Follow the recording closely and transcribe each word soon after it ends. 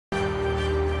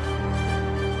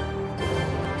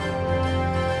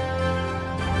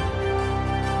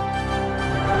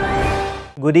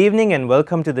Good evening and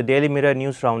welcome to the Daily Mirror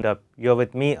News Roundup. You're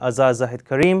with me, Azhar Zahid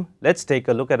Kareem. Let's take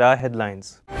a look at our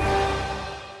headlines.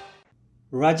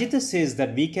 Rajita says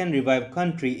that we can revive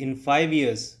country in 5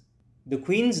 years. The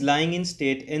Queen's lying in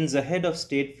state ends ahead of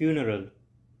state funeral.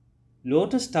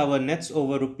 Lotus Tower nets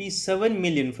over Rs 7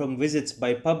 million from visits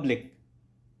by public.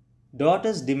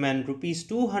 Daughters demand Rs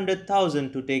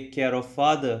 200,000 to take care of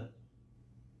father.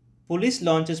 Police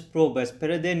launches probe as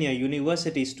Peradeniya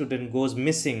University student goes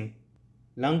missing.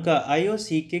 Lanka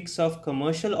IOC kicks off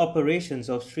commercial operations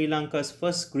of Sri Lanka's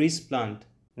first grease plant.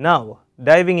 Now,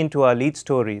 diving into our lead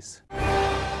stories.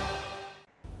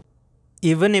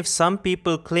 Even if some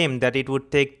people claim that it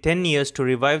would take 10 years to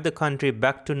revive the country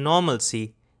back to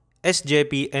normalcy,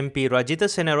 SJP MP Rajita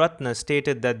Senaratne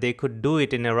stated that they could do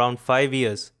it in around 5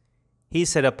 years. He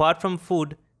said apart from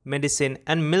food, medicine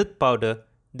and milk powder,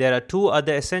 there are two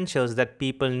other essentials that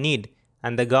people need,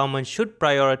 and the government should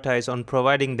prioritize on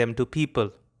providing them to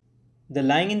people. The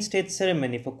lying in state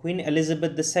ceremony for Queen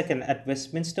Elizabeth II at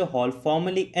Westminster Hall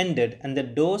formally ended and the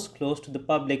doors closed to the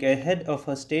public ahead of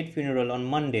her state funeral on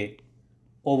Monday.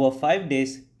 Over 5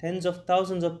 days, tens of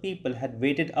thousands of people had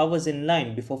waited hours in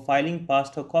line before filing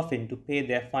past her coffin to pay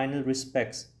their final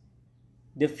respects.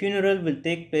 The funeral will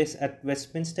take place at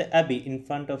Westminster Abbey in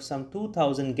front of some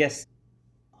 2,000 guests.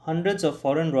 Hundreds of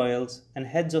foreign royals and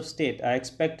heads of state are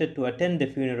expected to attend the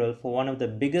funeral for one of the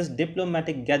biggest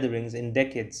diplomatic gatherings in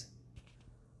decades.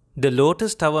 The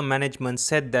Lotus Tower management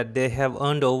said that they have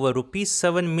earned over Rs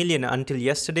 7 million until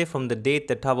yesterday from the date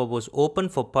the tower was open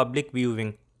for public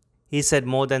viewing. He said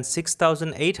more than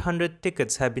 6,800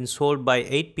 tickets have been sold by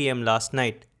 8 p.m. last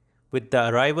night. With the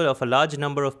arrival of a large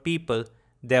number of people,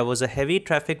 there was a heavy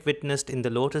traffic witnessed in the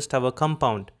Lotus Tower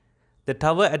compound. The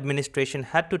tower administration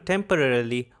had to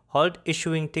temporarily halt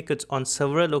issuing tickets on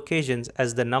several occasions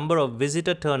as the number of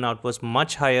visitor turnout was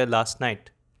much higher last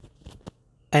night.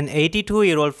 An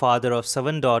 82-year-old father of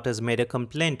 7 daughters made a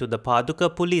complaint to the Paduka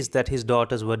police that his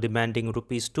daughters were demanding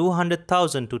Rs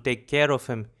 200,000 to take care of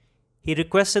him. He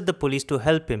requested the police to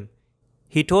help him.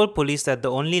 He told police that the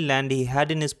only land he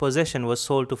had in his possession was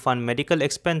sold to fund medical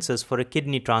expenses for a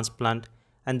kidney transplant,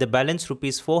 and the balance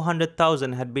Rs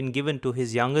 400,000 had been given to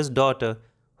his youngest daughter,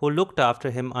 who looked after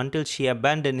him until she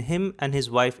abandoned him and his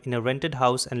wife in a rented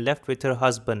house and left with her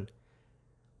husband.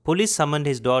 Police summoned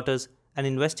his daughters and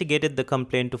investigated the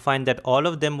complaint to find that all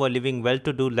of them were living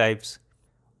well-to-do lives.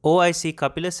 OIC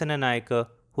Kapila Senanayake,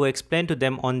 who explained to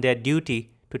them on their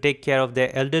duty to take care of their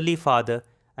elderly father,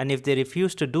 and if they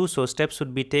refused to do so, steps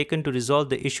would be taken to resolve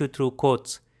the issue through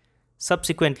courts.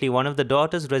 Subsequently, one of the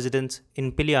daughter's residents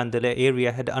in Piliyandala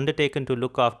area had undertaken to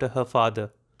look after her father.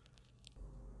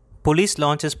 Police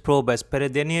launches probe as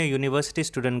Peradeniya University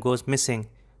student goes missing.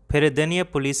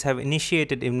 Peradeniya police have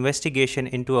initiated investigation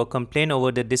into a complaint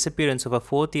over the disappearance of a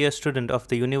 4th-year student of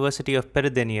the University of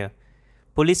Peradeniya.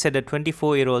 Police said a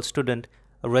 24-year-old student,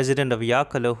 a resident of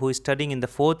Yakala who is studying in the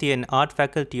 4th year in art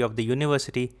faculty of the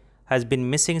university, has been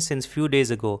missing since few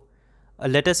days ago. A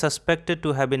letter suspected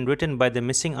to have been written by the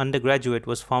missing undergraduate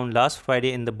was found last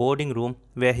Friday in the boarding room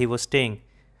where he was staying.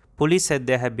 Police said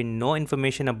there had been no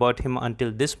information about him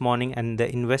until this morning and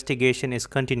the investigation is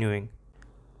continuing.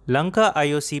 Lanka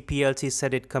IOC plc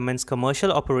said it commenced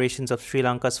commercial operations of Sri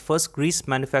Lanka's first grease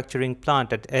manufacturing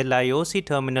plant at LIOC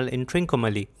terminal in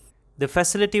Trincomalee. The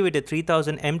facility with a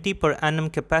 3,000 MT per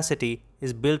annum capacity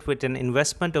is built with an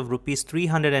investment of Rs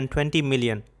 320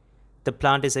 million. The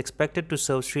plant is expected to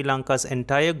serve Sri Lanka's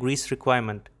entire grease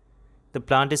requirement. The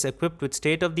plant is equipped with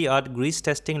state-of-the-art grease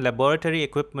testing laboratory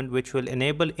equipment which will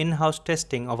enable in-house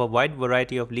testing of a wide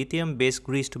variety of lithium-based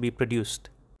grease to be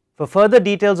produced. For further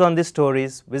details on these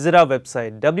stories, visit our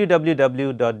website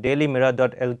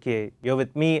www.dailymirror.lk. You're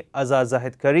with me, Azhar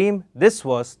Zahid Kareem. This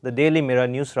was the Daily Mirror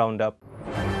News Roundup.